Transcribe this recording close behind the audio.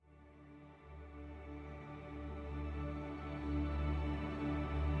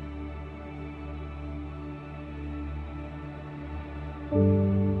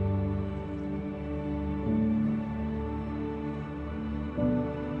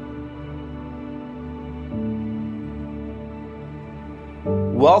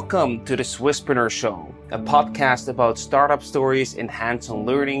Welcome to the Swisspreneur Show, a podcast about startup stories and hands-on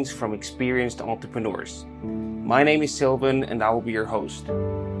learnings from experienced entrepreneurs. My name is Sylvan and I will be your host.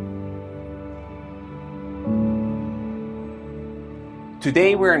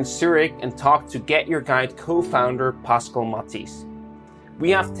 Today we're in Zurich and talk to Get Your Guide co-founder Pascal Mathis.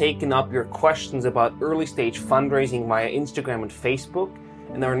 We have taken up your questions about early stage fundraising via Instagram and Facebook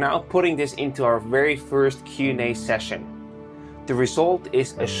and are now putting this into our very first Q&A session. The result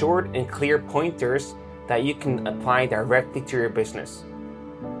is a short and clear pointers that you can apply directly to your business.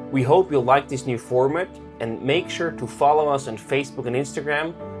 We hope you'll like this new format and make sure to follow us on Facebook and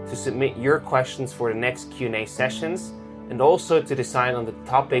Instagram to submit your questions for the next Q&A sessions and also to decide on the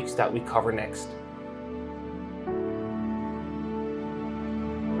topics that we cover next.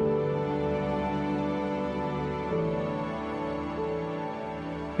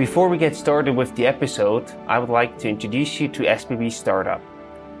 Before we get started with the episode, I would like to introduce you to SBB Startup.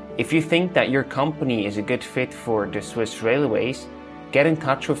 If you think that your company is a good fit for the Swiss Railways, get in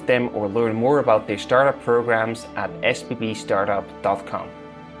touch with them or learn more about their startup programs at sbbstartup.com.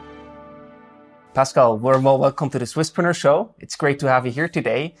 Pascal, welcome to the Swisspreneur Show. It's great to have you here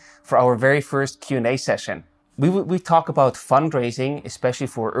today for our very first Q&A session. We talk about fundraising, especially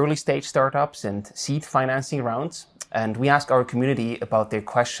for early stage startups and seed financing rounds. And we ask our community about their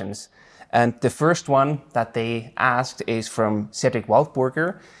questions. And the first one that they asked is from Cedric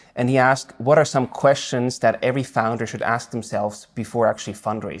Waldburger. And he asked, what are some questions that every founder should ask themselves before actually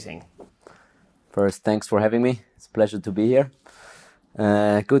fundraising? First, thanks for having me. It's a pleasure to be here.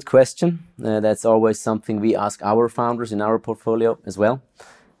 Good question. That's always something we ask our founders in our portfolio as well.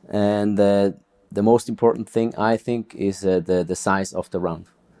 And the most important thing, I think, is the size of the round.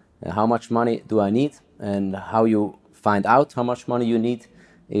 How much money do I need? And how you find out how much money you need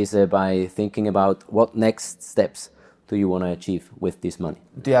is by thinking about what next steps do you want to achieve with this money.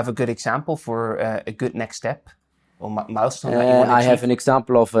 Do you have a good example for a good next step or milestone that you want to I achieve? have an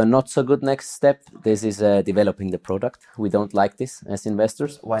example of a not so good next step. This is developing the product. We don't like this as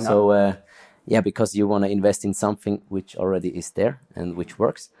investors. Why not? So, because you want to invest in something which already is there and which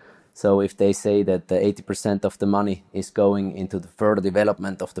works. So if they say that 80% of the money is going into the further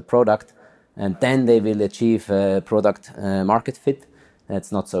development of the product, and then they will achieve product market fit,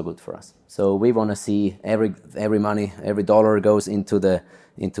 that's not so good for us. So we want to see every money, every dollar goes into the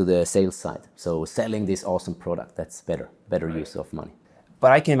sales side. So selling this awesome product, that's better use of money.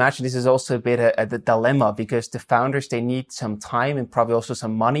 But I can imagine this is also a bit a dilemma because the founders, they need some time and probably also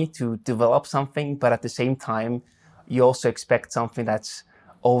some money to develop something. But at the same time, you also expect something that's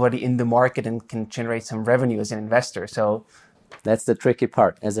already in the market and can generate some revenue as an investor. So that's the tricky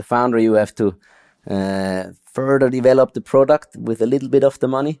part. As a founder, you have to further develop the product with a little bit of the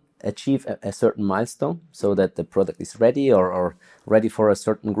money, achieve a certain milestone so that the product is ready or ready for a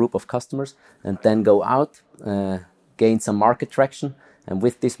certain group of customers, and then go out, gain some market traction. And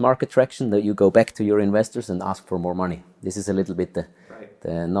with this market traction, that you go back to your investors and ask for more money. This is a little bit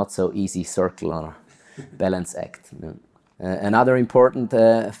the not so easy circle or balance act. Another important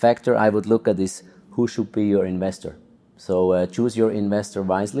factor I would look at is who should be your investor. So choose your investor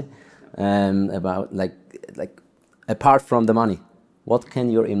wisely. About like apart from the money, what can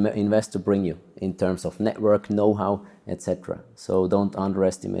your investor bring you in terms of network, know-how, etc. So don't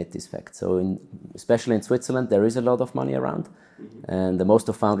underestimate this fact. So especially in Switzerland, there is a lot of money around, and most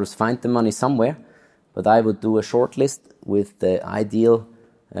of founders find the money somewhere. But I would do a short list with the ideal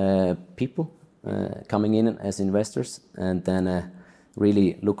people coming in as investors, and then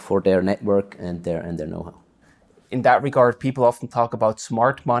really look for their network and their know-how. In that regard, people often talk about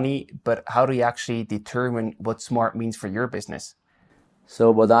smart money, but how do you actually determine what smart means for your business?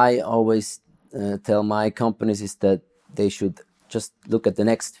 So what I always tell my companies is that they should just look at the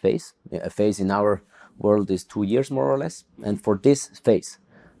next phase. A phase in our world is 2 years more or less. And for this phase,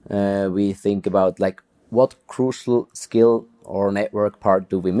 we think about what crucial skill or network part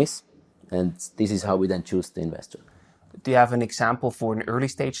do we miss? And this is how we then choose the investor. Do you have an example for an early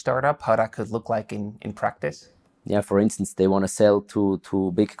stage startup, how that could look like in practice? Yeah, for instance, they want to sell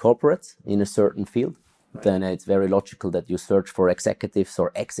to big corporates in a certain field. Right. Then it's very logical that you search for executives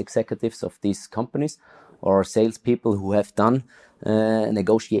or ex-executives of these companies or salespeople who have done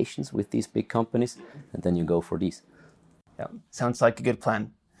negotiations with these big companies, and then you go for these. Yeah, sounds like a good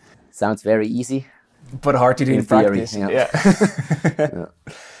plan. Sounds very easy. But hard to do in practice. Yeah. Yeah.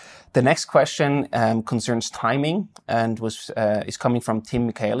 The next question concerns timing and is coming from Tim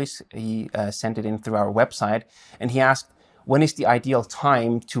Michaelis. He sent it in through our website, and he asked, when is the ideal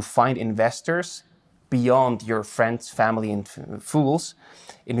time to find investors beyond your friends, family, and fools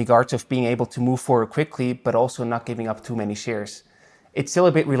in regards of being able to move forward quickly, but also not giving up too many shares? It's still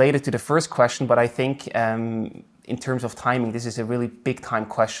a bit related to the first question, but I think in terms of timing, this is a really big time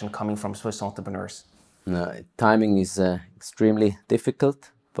question coming from Swiss entrepreneurs. Timing is extremely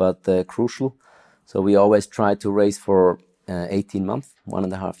difficult, but crucial. So we always try to raise for 18 months,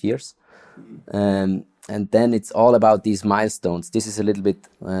 1.5 years. And then it's all about these milestones. This is a little bit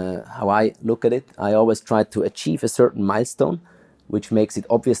how I look at it. I always try to achieve a certain milestone, which makes it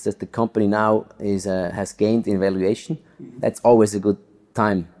obvious that the company now has gained in valuation. That's always a good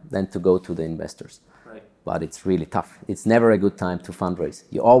time then to go to the investors. Right. But it's really tough. It's never a good time to fundraise.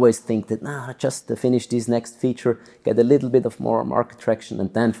 You always think that, just finish this next feature, get a little bit of more market traction,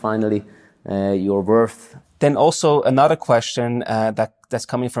 and then finally you're worth. Then also another question that's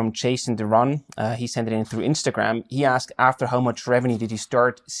coming from Jason Duran. He sent it in through Instagram. He asked, after how much revenue did you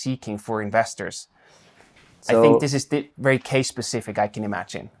start seeking for investors? So, I think this is very case specific, I can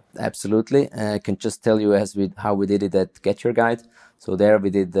imagine. Absolutely. I can just tell you how we did it at Get Your Guide. So there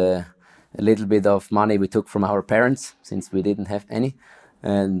we did a little bit of money we took from our parents, since we didn't have any,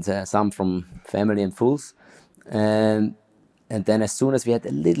 and some from family and fools. And then as soon as we had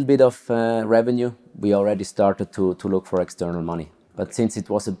a little bit of revenue, we already started to look for external money. But since it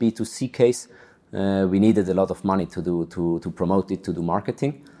was a B2C case, we needed a lot of money to promote it, to do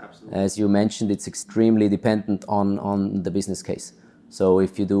marketing. Absolutely. As you mentioned, it's extremely dependent on the business case. So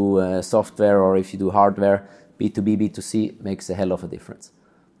if you do software or if you do hardware, B2B, B2C makes a hell of a difference.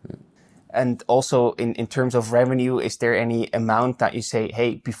 And also in terms of revenue, is there any amount that you say,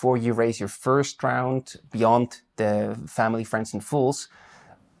 hey, before you raise your first round, beyond the family, friends and fools,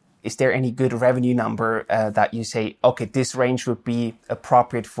 is there any good revenue number that you say, okay, this range would be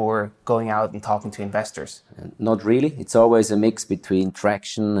appropriate for going out and talking to investors? Not really. It's always a mix between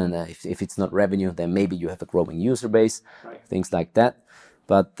traction and if it's not revenue, then maybe you have a growing user base, right. Things like that.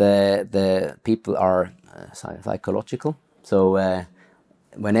 But the people are psychological. So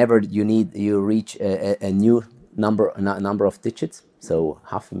whenever you reach a new number of digits, so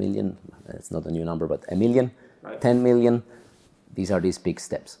 500,000, it's not a new number, but 1 million, right. 10 million, these are these big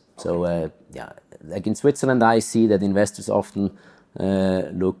steps. Okay. So like in Switzerland, I see that investors often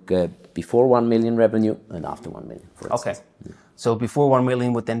look before 1 million revenue and after 1 million, for instance. Okay. Yeah. So before 1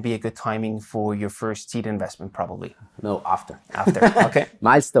 million would then be a good timing for your first seed investment, probably? No, after. After, okay.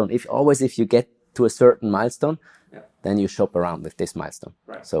 Milestone. If you get to a certain milestone, then you shop around with this milestone.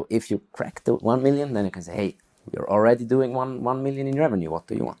 Right. So if you crack the 1 million, then you can say, hey, we're already doing 1 million in revenue. What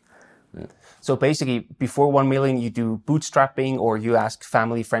do you want? Yeah. So basically, before 1 million, you do bootstrapping or you ask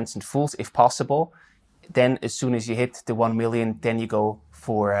family, friends, and fools if possible. Then as soon as you hit the 1 million, then you go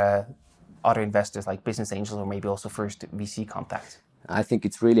for other investors like business angels or maybe also first VC contacts. I think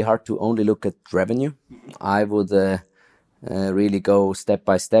it's really hard to only look at revenue. I would really go step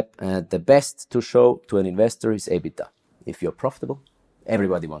by step. The best to show to an investor is EBITDA. If you're profitable,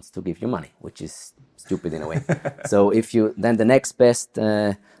 everybody wants to give you money, which is stupid in a way. So then the next best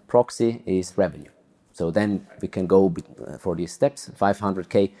proxy is revenue. So then we can go for these steps.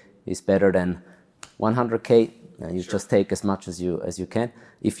 500K is better than 100K. You just take as much as you can.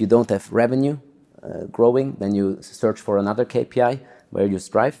 If you don't have revenue growing, then you search for another KPI where you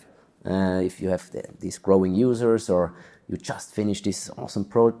strive. If you have these growing users or you just finish this awesome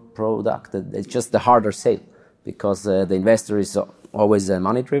product, it's just the harder sale because the investor is always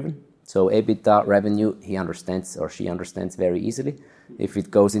money driven. So EBITDA, revenue, he understands or she understands very easily. If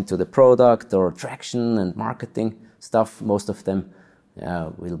it goes into the product or traction and marketing stuff, most of them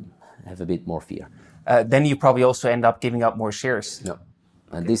will have a bit more fear. Then you probably also end up giving up more shares. No.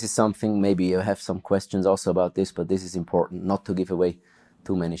 And this is something, maybe you have some questions also about this, but this is important, not to give away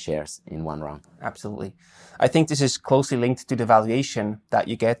too many shares in one round. Absolutely. I think this is closely linked to the valuation that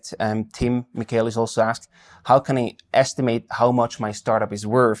you get. Tim Michaelis also asked, how can I estimate how much my startup is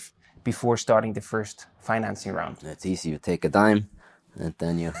worth before starting the first financing round? It's easy. You take a dime and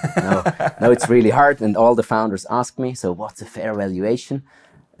then you no, it's really hard. And all the founders ask me, so what's a fair valuation?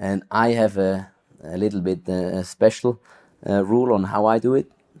 And I have a little bit special rule on how I do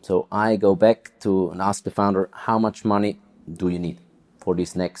it. So I go back and ask the founder, how much money do you need for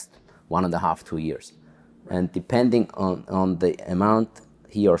this next 1.5, 2 years? And depending on the amount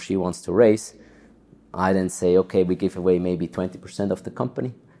he or she wants to raise, I then say, okay, we give away maybe 20% of the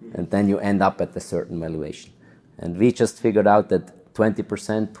company, and then you end up at a certain valuation. And we just figured out that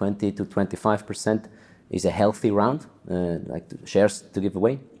 20%, 20 to 25% is a healthy round, like shares to give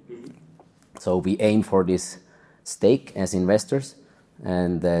away. So we aim for this stake as investors,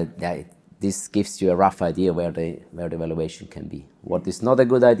 and this gives you a rough idea where the valuation can be. What is not a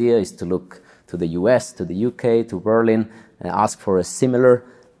good idea is to look to the US, to the UK, to Berlin, and ask for a similar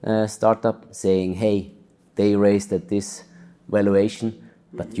startup, saying, hey, they raised at this valuation,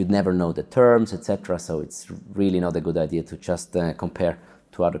 but you'd never know the terms, etc. So it's really not a good idea to just compare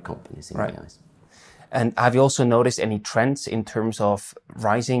to other companies in my eyes. And have you also noticed any trends in terms of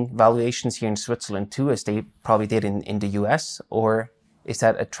rising valuations here in Switzerland too, as they probably did in the US? Or is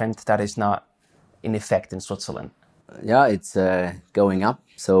that a trend that is not in effect in Switzerland? Yeah, it's going up.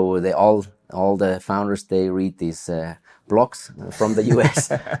 So all the founders, they read these blogs from the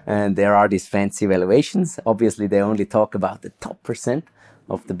US and there are these fancy valuations. Obviously, they only talk about the top percent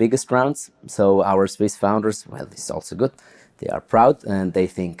of the biggest rounds. So our Swiss founders, well, this is also good. They are proud and they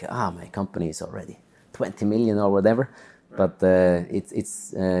think, my company is already 20 million or whatever. But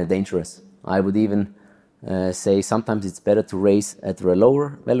it's dangerous. I would even say sometimes it's better to raise at a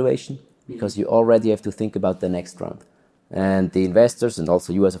lower valuation because you already have to think about the next round. And the investors and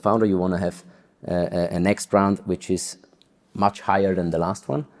also you as a founder, you want to have a next round which is much higher than the last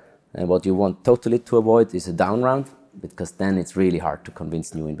one. And what you want totally to avoid is a down round, because then it's really hard to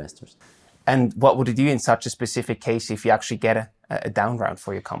convince new investors. And what would you do in such a specific case if you actually get a down round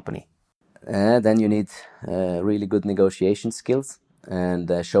for your company? Then you need really good negotiation skills and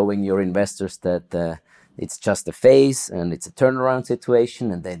showing your investors that it's just a phase and it's a turnaround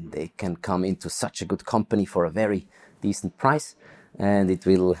situation, and then they can come into such a good company for a very decent price and it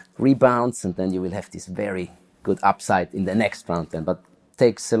will rebound, and then you will have this very good upside in the next round then. But it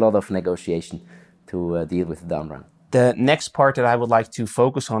takes a lot of negotiation to deal with the down round. The next part that I would like to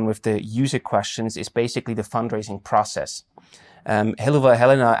focus on with the user questions is basically the fundraising process.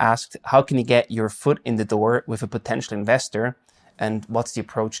 Helena asked, how can you get your foot in the door with a potential investor, and what's the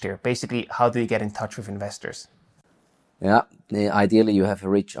approach there? Basically, how do you get in touch with investors? Yeah, ideally you have a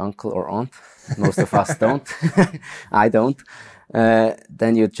rich uncle or aunt. Most of us don't. I don't.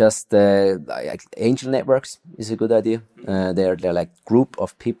 Then you just, angel networks is a good idea. They're like group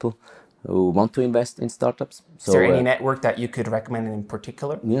of people who want to invest in startups. So, is there any network that you could recommend in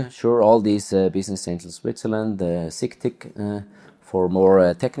particular? Yeah, sure. All these Business Angels Switzerland, SICTIC for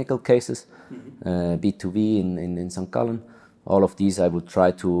more technical cases, B2V in St. Gallen. All of these I would try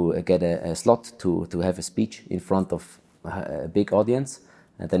to get a slot to have a speech in front of a big audience.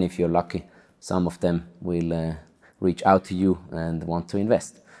 And then if you're lucky, some of them will reach out to you and want to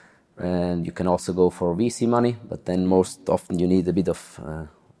invest. And you can also go for VC money, but then most often you need a bit of...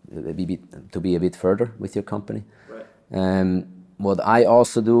 to be a bit further with your company. Right. What I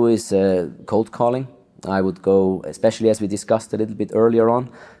also do is cold calling. I would go, especially as we discussed a little bit earlier on,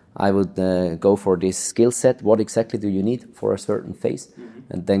 I would go for this skill set. What exactly do you need for a certain phase? Mm-hmm.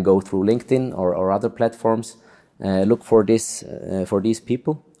 And then go through LinkedIn or other platforms, look for these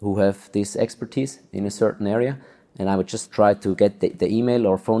people who have this expertise in a certain area, and I would just try to get the email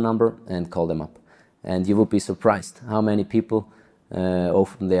or phone number and call them up. And you would be surprised how many people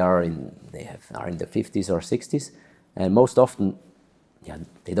often they are in the 50s or 60s, and most often,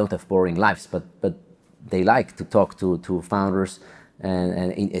 they don't have boring lives, but they like to talk to founders,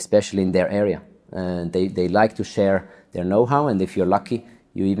 and especially in their area, and they like to share their know-how. And if you're lucky,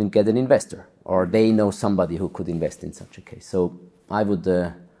 you even get an investor, or they know somebody who could invest in such a case. So I would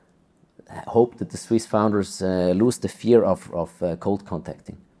hope that the Swiss founders lose the fear of cold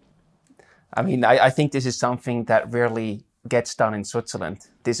contacting. I mean, I think this is something that rarely gets done in Switzerland,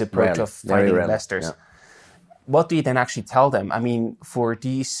 this approach of finding investors. Yeah. What do you then actually tell them? I mean, for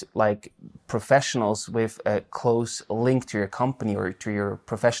these like professionals with a close link to your company or to your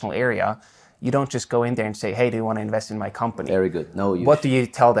professional area, you don't just go in there and say, hey, do you want to invest in my company? Very good. No. What do you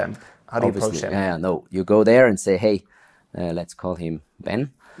tell them? How do you approach them? Yeah, no. You go there and say, hey, let's call him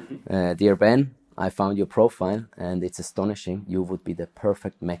Ben. Dear Ben, I found your profile and it's astonishing. You would be the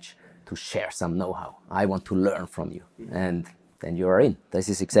perfect match to share some know-how. I want to learn from you. And then you are in. This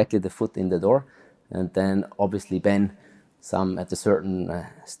is exactly the foot in the door. And then obviously Ben, at a certain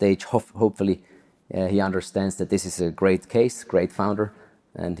stage, hopefully he understands that this is a great case, great founder,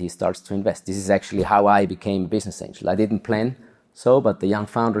 and he starts to invest. This is actually how I became a business angel. I didn't plan so, but the young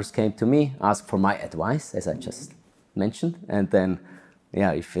founders came to me, asked for my advice, as I just mentioned. And then,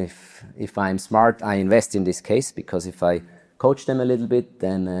 if I'm smart, I invest in this case, because if I coach them a little bit,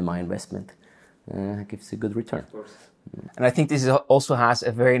 then my investment gives a good return. Of course. And I think this also has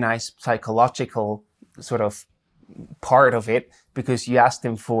a very nice psychological sort of part of it, because you ask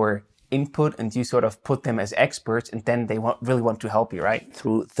them for input and you sort of put them as experts, and then they really want to help you, right?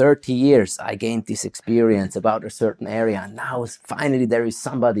 Through 30 years, I gained this experience about a certain area. And now finally there is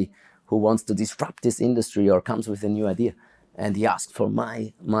somebody who wants to disrupt this industry or comes with a new idea. And he asked for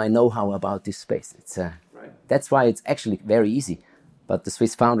my know-how about this space. It's That's why it's actually very easy. But the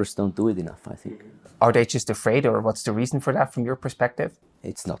Swiss founders don't do it enough, I think. Are they just afraid, or what's the reason for that from your perspective?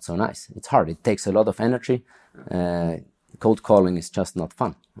 It's not so nice. It's hard. It takes a lot of energy. cold calling is just not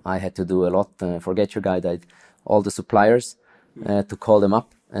fun. I had to do a lot for Get Your Guide. All the suppliers to call them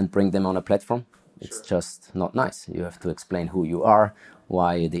up and bring them on a platform. It's just not nice. You have to explain who you are,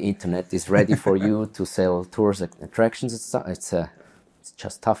 why the internet is ready for you to sell tours, attractions. It's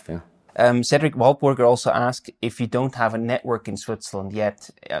just tough, yeah. Cedric Waldburger also asked if you don't have a network in Switzerland yet,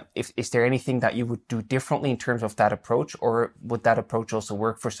 is there anything that you would do differently in terms of that approach, or would that approach also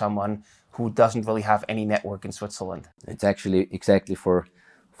work for someone who doesn't really have any network in Switzerland? It's actually exactly for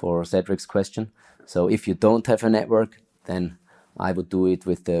Cedric's question. So if you don't have a network, then I would do it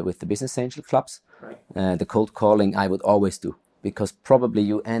with the business angel clubs. Right. The cold calling I would always do, because probably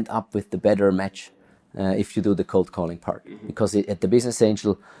you end up with the better match if you do the cold calling part. Mm-hmm. Because at the business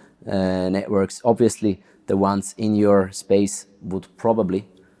angel networks, obviously the ones in your space would probably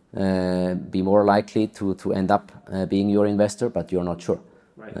be more likely to end up being your investor, but you're not sure.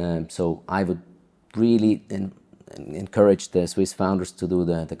 Right. So I would really encourage the Swiss founders to do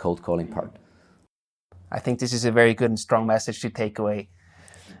the cold calling part. I think this is a very good and strong message to take away.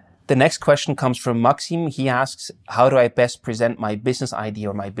 The next question comes from Maxim. He asks, how do I best present my business idea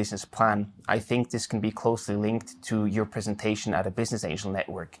or my business plan? I think this can be closely linked to your presentation at a business angel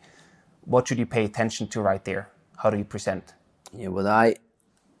network. What should you pay attention to right there? How do you present? Yeah, what I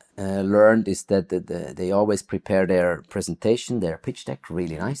learned is that they always prepare their presentation, their pitch deck,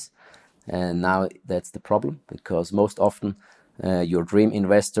 really nice. And now that's the problem, because most often your dream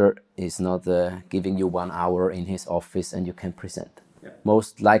investor is not giving you 1 hour in his office and you can present. Yeah.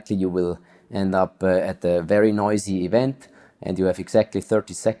 Most likely you will end up at a very noisy event and you have exactly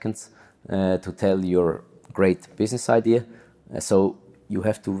 30 seconds to tell your great business idea. So you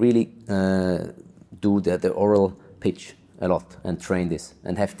have to really do the oral pitch a lot and train this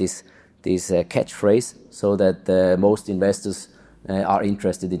and have this catchphrase so that most investors are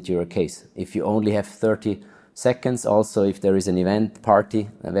interested into your case. If you only have 30 seconds, also if there is an event party,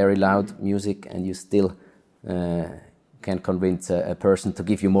 a very loud music, and you still can convince a person to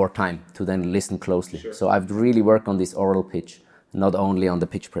give you more time to then listen closely. Sure. So I've really worked on this oral pitch, not only on the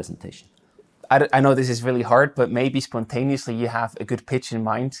pitch presentation. I know this is really hard, but maybe spontaneously you have a good pitch in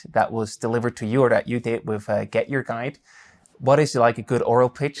mind that was delivered to you or that you did with Get Your Guide. What is like a good oral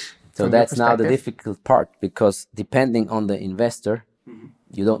pitch? So that's now the difficult part, because depending on the investor,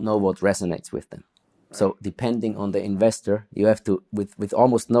 you don't know what resonates with them. Right. So depending on the investor, you have to, with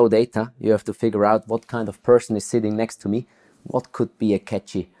almost no data, you have to figure out what kind of person is sitting next to me, what could be a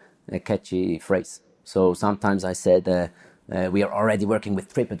catchy phrase. So sometimes I said, we are already working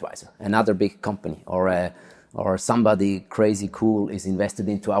with TripAdvisor, another big company, or somebody crazy cool is invested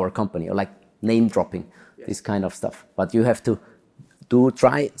into our company, or like name dropping, this kind of stuff. But you have to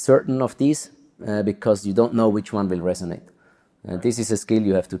try certain of these because you don't know which one will resonate. This is a skill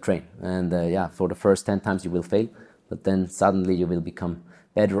you have to train. And for the first 10 times you will fail, but then suddenly you will become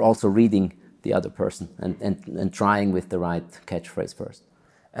better also reading the other person and trying with the right catchphrase first.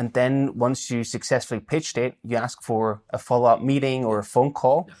 And then once you successfully pitched it, you ask for a follow-up meeting or a phone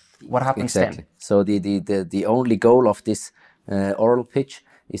call. What happens then? So the only goal of this oral pitch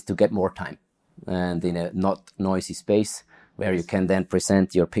is to get more time and in a not noisy space where you can then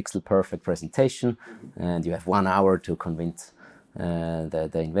present your pixel perfect presentation, and you have 1 hour to convince the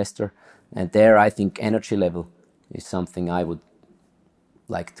investor. And there I think energy level is something I would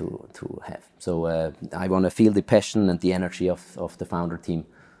like to have. So I want to feel the passion and the energy of the founder team.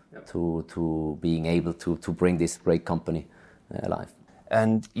 Yep. To being able to bring this great company alive.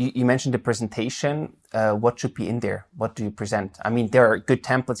 And you mentioned the presentation. What should be in there? What do you present? I mean, there are good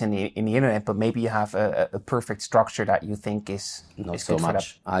templates in the internet, but maybe you have a perfect structure that you think is not is so good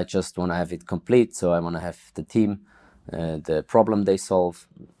much. For that. I just want to have it complete. So I want to have the team, the problem they solve,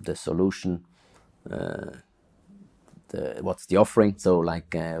 the solution, what's the offering. So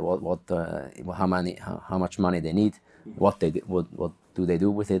like how much money they need, what do they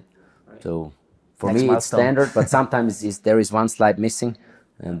do with it? Right. So for Next me milestone. It's standard, but sometimes there is one slide missing,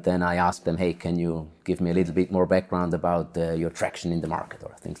 and then I ask them, hey, can you give me a little bit more background about your traction in the market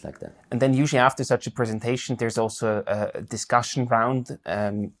or things like that. And then usually after such a presentation, there's also a discussion round.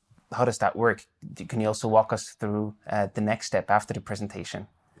 How does that work? Can you also walk us through the next step after the presentation?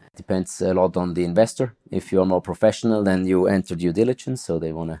 It depends a lot on the investor. If you're more professional, then you enter due diligence, so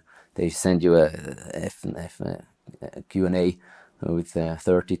they send you a Q&A with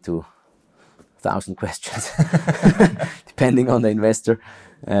 30 to 1,000 questions, depending on the investor.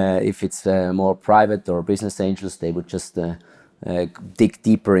 If it's more private or business angels, they would just dig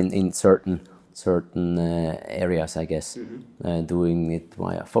deeper in certain areas, I guess, doing it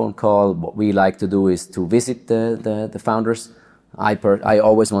via phone call. What we like to do is to visit the founders. I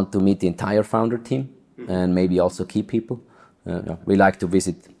always want to meet the entire founder team, and maybe also key people. We like to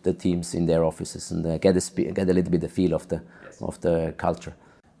visit the teams in their offices and get a little bit the feel of the culture.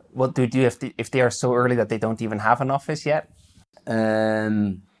 What do you do if they are so early that they don't even have an office yet?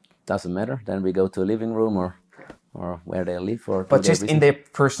 Doesn't matter. Then we go to a living room or where they live. But just in their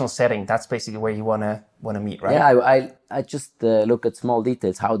personal setting, that's basically where you wanna meet, right? Yeah, I just look at small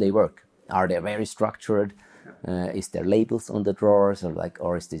details, how they work. Are they very structured? Is there labels on the drawers,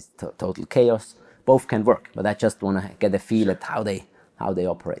 or is this total chaos? Both can work, but I just want to get a feel at how they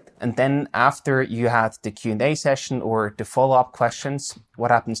operate. And then after you had the Q&A session or the follow-up questions,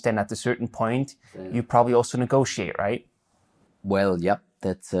 what happens then at a certain point? You probably also negotiate, right? Well, yeah,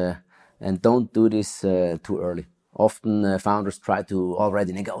 that's and don't do this too early. Often founders try to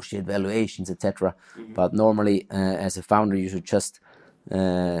already negotiate valuations, etc. But normally, as a founder, you should just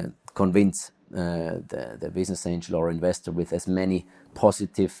convince the business angel or investor with as many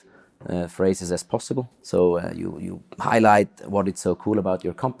positive phrases as possible. So you highlight what is so cool about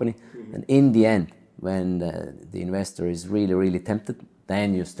your company, and in the end, when the investor is really, really tempted,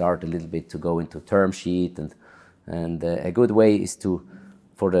 then you start a little bit to go into term sheet, and a good way is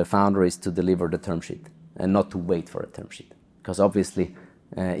for the founder is to deliver the term sheet and not to wait for a term sheet, because obviously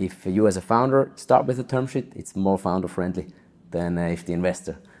if you as a founder start with a term sheet, it's more founder friendly than if the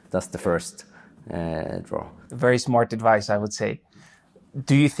investor does the first draw. Very smart advice, I would say.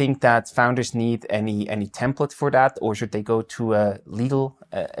 Do you think that founders need any template for that, or should they go to a legal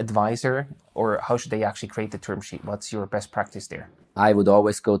advisor, or how should they actually create the term sheet? What's your best practice there? I would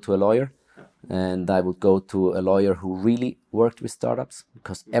always go to a lawyer, and I would go to a lawyer who really worked with startups,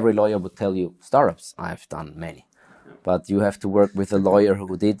 because every lawyer would tell you startups. I've done many, but you have to work with a lawyer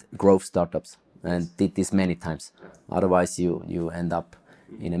who did growth startups and did this many times. Otherwise, you end up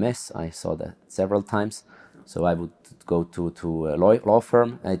in a mess. I saw that several times. So I would go to a law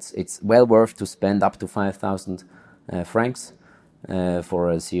firm. It's well worth to spend up to 5,000 francs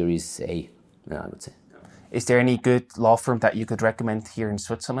for a Series A, I would say. Is there any good law firm that you could recommend here in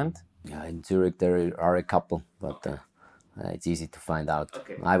Switzerland? Yeah, in Zurich there are a couple, but it's easy to find out.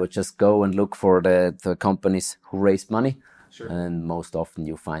 Okay. I would just go and look for the companies who raised money, and most often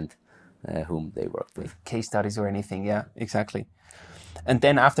you find whom they worked with. Case studies or anything, yeah, exactly. And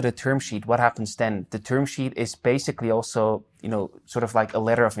then after the term sheet, what happens then? The term sheet is basically also, sort of like a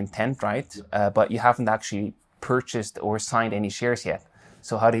letter of intent, right? But you haven't actually purchased or signed any shares yet.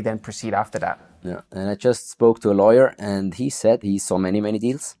 So how do you then proceed after that? Yeah, and I just spoke to a lawyer, and he said he saw many, many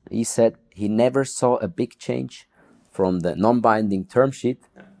deals. He said he never saw a big change from the non-binding term sheet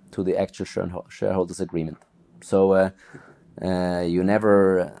to the actual shareholders agreement. So you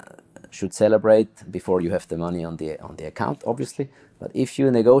never should celebrate before you have the money on the account, obviously. But if you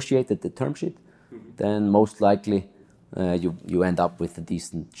negotiated the term sheet, then most likely you end up with a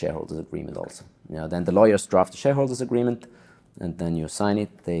decent shareholders agreement also. Then the lawyers draft the shareholders agreement, and then you sign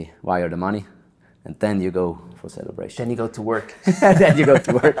it, they wire the money, and then you go for celebration. Then you go to work. Then you go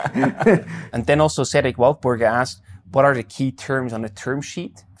to work. And then also Cedric Waldburger asked, what are the key terms on the term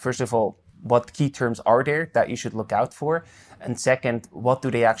sheet? First of all, what key terms are there that you should look out for? And second, what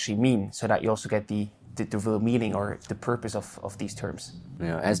do they actually mean, so that you also get the real meaning or the purpose of these terms?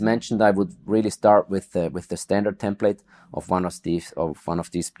 As mentioned, I would really start with the standard template of one of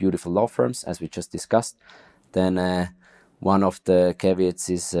these beautiful law firms, as we just discussed. Then one of the caveats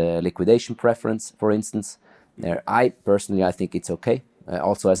is liquidation preference, for instance. I personally think it's okay.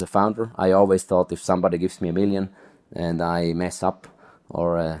 Also, as a founder, I always thought if somebody gives me $1 million and I mess up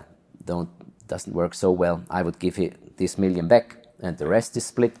or doesn't work so well, I would give this $1 million back, and the rest is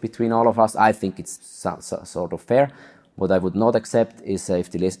split between all of us. I think it's sort of fair. What I would not accept is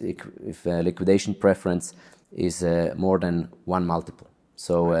if liquidation preference is more than one multiple.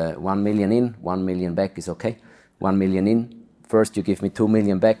 So 1 million in, 1 million back is okay. 1 million in, first you give me 2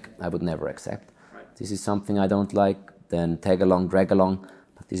 million back, I would never accept. Right. This is something I don't like. Then tag along, drag along,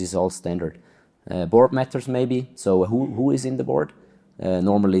 but this is all standard. Board matters maybe. So who is in the board?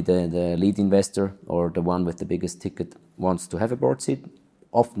 Normally the lead investor or the one with the biggest ticket wants to have a board seat.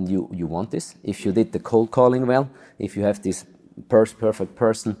 Often you want this. If you did the cold calling well, if you have this perfect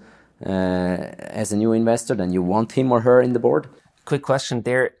person as a new investor, then you want him or her in the board. Quick question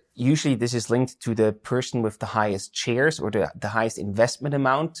there. Usually this is linked to the person with the highest shares or the highest investment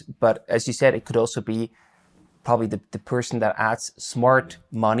amount. But as you said, it could also be probably the person that adds smart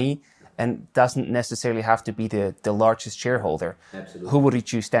money and doesn't necessarily have to be the largest shareholder. Absolutely. Who would you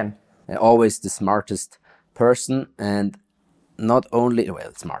choose then? Always the smartest person, and not only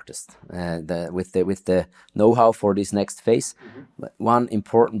smartest with the know-how for this next phase. Mm-hmm. But one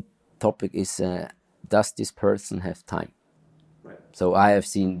important topic is does this person have time? Right. So I have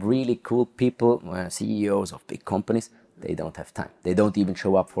seen really cool people, CEOs of big companies, they don't have time. They don't even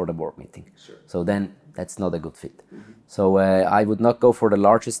show up for the board meeting. Sure. So then that's not a good fit. So I would not go for the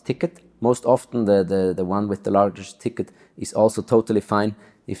largest ticket. Most often the one with the largest ticket is also totally fine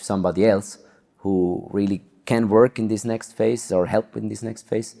if somebody else who really can work in this next phase or help in this next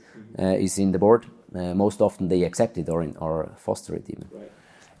phase is in the board. Most often they accept it or foster it even. Right.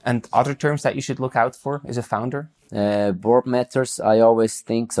 And other terms that you should look out for as a founder? Board matters, I always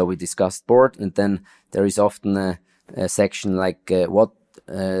think. So we discussed board, and then there is often a section like what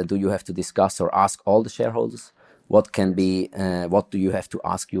do you have to discuss or ask all the shareholders? What do you have to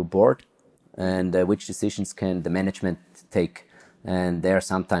ask your board? And which decisions can the management take? And there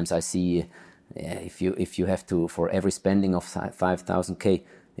sometimes I see if you have to, for every spending of 5,000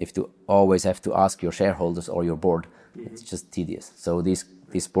 if you always have to ask your shareholders or your board, it's just tedious. So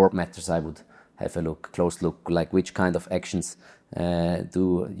these board matters I would have a close look, like which kind of actions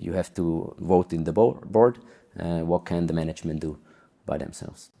do you have to vote in the board? What can the management do by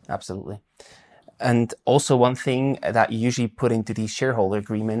themselves? Absolutely. And also one thing that you usually put into these shareholder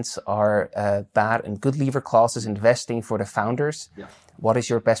agreements are bad and good leaver clauses in vesting for the founders. Yeah. What is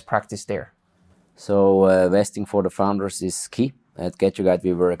your best practice there? So vesting for the founders is key. At Get Your Guide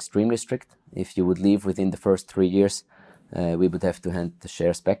we were extremely strict. If you would leave within the first 3 years, we would have to hand the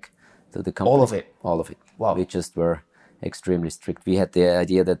shares back to the company. All of it? All of it. Wow. We just were extremely strict. We had the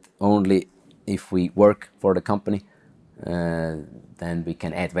idea that only if we work for the company, then we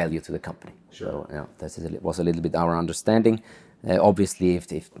can add value to the company. Sure. So that was a little bit our understanding. Obviously,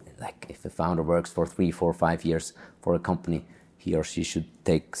 if a founder works for 3, 4, 5 years for a company, he or she should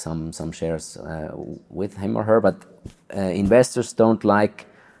take some shares with him or her. But investors don't like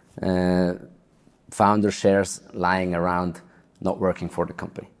founder shares lying around, not working for the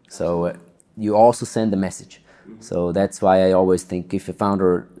company. So you also send a message. So that's why I always think if a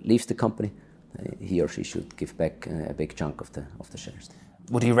founder leaves the company, he or she should give back a big chunk of the shares.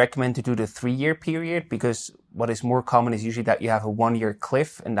 Would you recommend to do the 3-year period? Because what is more common is usually that you have a 1-year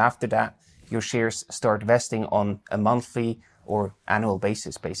cliff, and after that, your shares start vesting on a monthly or annual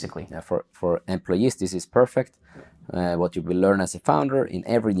basis, basically. Yeah, for employees, this is perfect. What you will learn as a founder in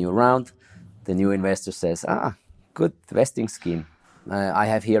every new round, the new investor says, good vesting scheme. I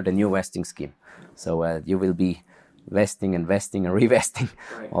have here the new vesting scheme. So you will be vesting and revesting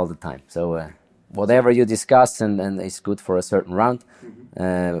all the time. So whatever you discuss and is good for a certain round,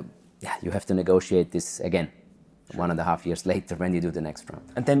 you have to negotiate this again 1.5 years later when you do the next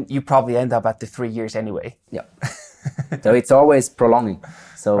round. And then you probably end up at the 3 years anyway. Yeah. So it's always prolonging.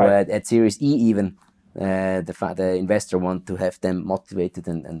 So at Series E even, the investor want to have them motivated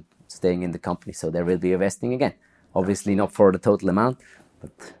and staying in the company. So there will be a vesting again. Obviously not for the total amount,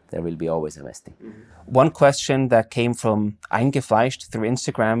 but there will be always a vesting. One question that came from Eingefleischt through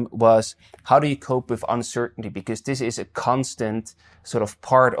Instagram was, how do you cope with uncertainty? Because this is a constant sort of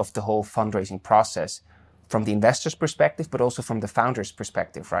part of the whole fundraising process from the investor's perspective, but also from the founder's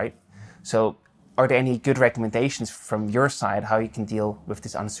perspective, right? So are there any good recommendations from your side how you can deal with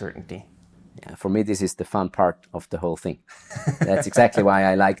this uncertainty? Yeah, for me, this is the fun part of the whole thing. That's exactly why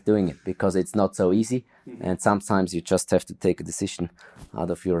I like doing it, because it's not so easy. And sometimes you just have to take a decision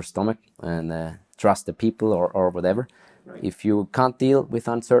out of your stomach and trust the people or whatever. Right. If you can't deal with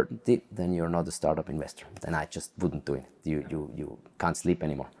uncertainty, then you're not a startup investor. Then I just wouldn't do it. You can't sleep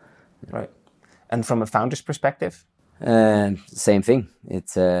anymore. Right. And from a founder's perspective? Same thing.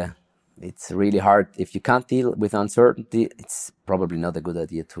 It's really hard. If you can't deal with uncertainty, it's probably not a good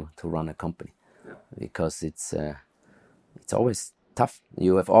idea to run a company, because it's always tough.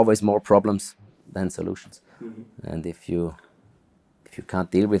 You have always more problems than solutions. And if you can't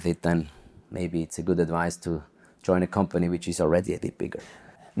deal with it, then maybe it's a good advice to join a company which is already a bit bigger.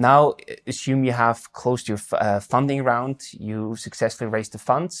 Now, assume you have closed your funding round, you successfully raised the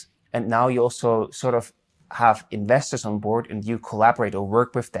funds, and now you also sort of have investors on board and you collaborate or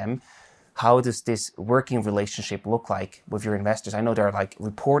work with them. How does this working relationship look like with your investors? I know there are like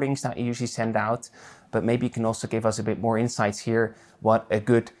reportings that you usually send out, but maybe you can also give us a bit more insights here, what a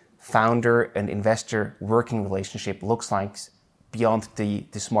good founder and investor working relationship looks like beyond the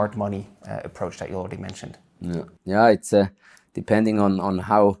smart money approach that you already mentioned. Yeah, it's depending on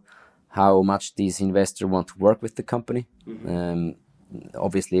how much these investors want to work with the company.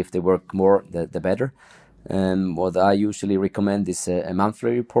 Obviously, if they work more, the better. What I usually recommend is a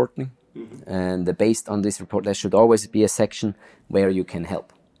monthly reporting. And based on this report, there should always be a section where you can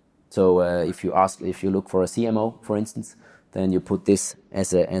help. So if you look for a CMO, for instance, then you put this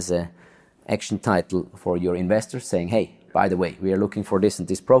as a action title for your investors, saying, hey, by the way, we are looking for this and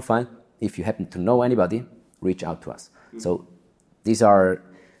this profile. If you happen to know anybody, reach out to us. So these are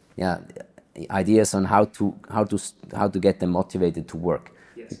ideas on how to get them motivated to work.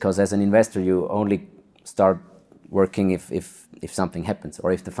 Yes. Because as an investor, you only start working if something happens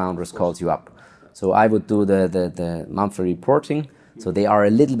or if the founders calls you up. So I would do the monthly reporting, so they are a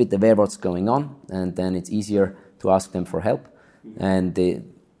little bit aware what's going on, and then it's easier to ask them for help. And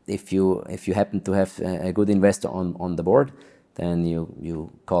if you happen to have a good investor on the board, then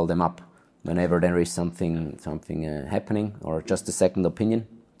you call them up whenever there is something happening or just a second opinion.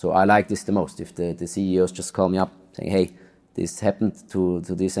 So I like this the most. If the CEOs just call me up saying, hey, this happened to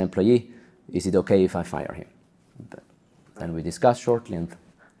this employee, is it okay if I fire him? Then we discuss shortly, and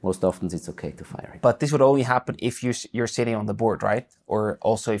most often it's okay to fire him. But this would only happen if you're sitting on the board, right? Or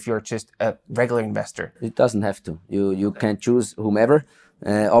also if you're just a regular investor? It doesn't have to. You can choose whomever.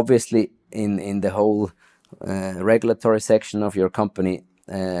 Obviously, in the whole regulatory section of your company,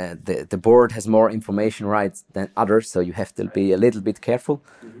 the board has more information rights than others, so you have to be a little bit careful.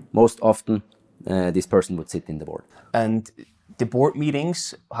 Mm-hmm. Most often, this person would sit in the board. And the board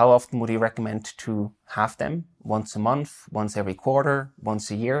meetings, how often would you recommend to have them? Once a month, once every quarter,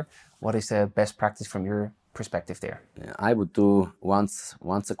 once a year? What is the best practice from your perspective there? I would do once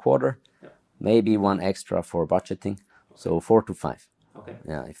a quarter, maybe one extra for budgeting, so 4 to 5. Okay.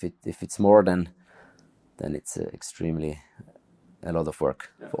 Yeah, if it's more, then it's extremely a lot of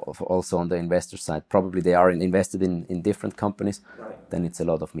work. Yeah. For also on the investor side, probably they are invested in different companies. Right. Then it's a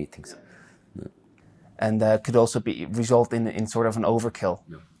lot of meetings. Yeah. And could also result in sort of an overkill.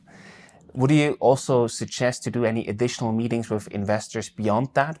 Yeah. Would you also suggest to do any additional meetings with investors beyond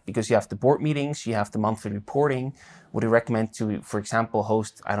that? Because you have the board meetings, you have the monthly reporting. Would you recommend to, for example,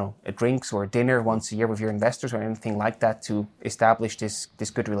 host, a drinks or a dinner once a year with your investors or anything like that to establish this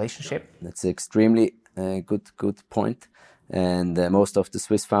good relationship? That's extremely good point. And most of the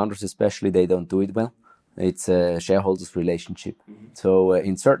Swiss founders, especially, they don't do it well. It's a shareholders relationship. Mm-hmm. So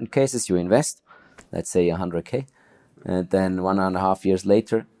in certain cases, you invest, let's say 100K, and then 1.5 years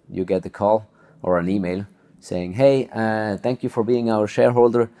later, you get a call or an email saying, hey, thank you for being our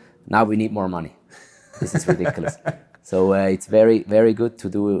shareholder. Now we need more money. This is ridiculous. So it's very, very good to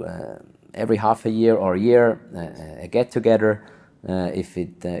do every half a year or a year a get-together.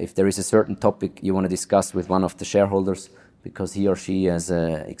 If there is a certain topic you want to discuss with one of the shareholders because he or she has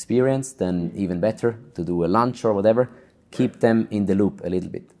experience, then even better to do a lunch or whatever. Keep them in the loop a little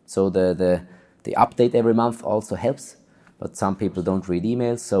bit. So the update every month also helps. But some people don't read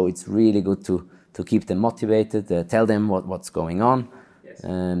emails, so it's really good to keep them motivated, tell them what's going on. Yes.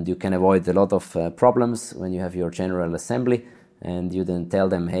 And you can avoid a lot of problems when you have your general assembly, and you then tell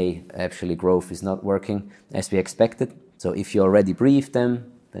them, hey, actually growth is not working as we expected. So if you already brief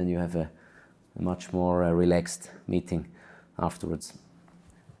them, then you have a much more relaxed meeting afterwards.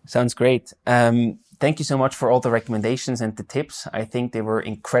 Sounds great. Thank you so much for all the recommendations and the tips. I think they were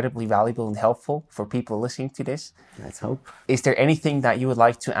incredibly valuable and helpful for people listening to this. Let's hope. Is there anything that you would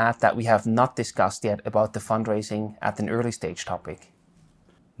like to add that we have not discussed yet about the fundraising at an early stage topic?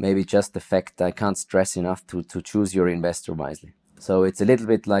 Maybe just the fact I can't stress enough to choose your investor wisely. So it's a little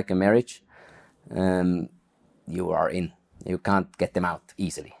bit like a marriage. You are in. You can't get them out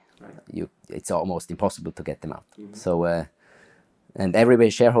easily. Right. It's almost impossible to get them out. Mm-hmm. So, and every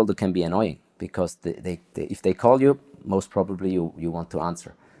shareholder can be annoying. Because if they call you, most probably you want to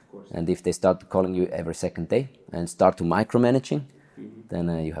answer. And if they start calling you every second day and start to micromanaging,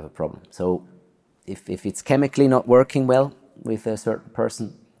 then you have a problem. So if it's chemically not working well with a certain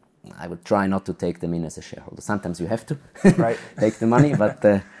person, I would try not to take them in as a shareholder. Sometimes you have to right. Take the money,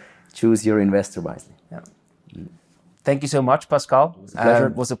 but choose your investor wisely. Yeah. Thank you so much, Pascal.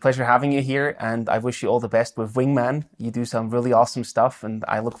 It was a pleasure having you here, and I wish you all the best with Wingman. You do some really awesome stuff, and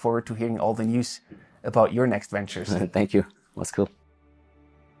I look forward to hearing all the news about your next ventures. Thank you. It was cool.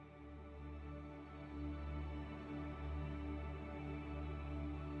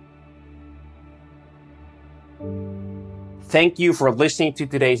 Thank you for listening to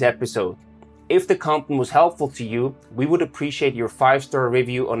today's episode. If the content was helpful to you, we would appreciate your 5-star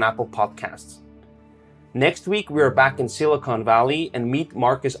review on Apple Podcasts. Next week, we are back in Silicon Valley and meet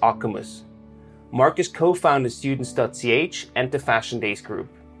Marcus Akkamus. Marcus co-founded Students.ch and the Fashion Days Group.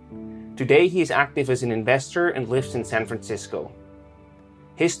 Today, he is active as an investor and lives in San Francisco.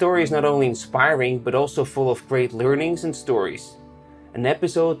 His story is not only inspiring, but also full of great learnings and stories. An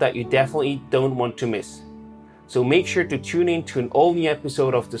episode that you definitely don't want to miss. So make sure to tune in to an all-new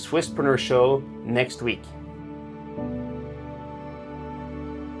episode of the Swisspreneur Show next week.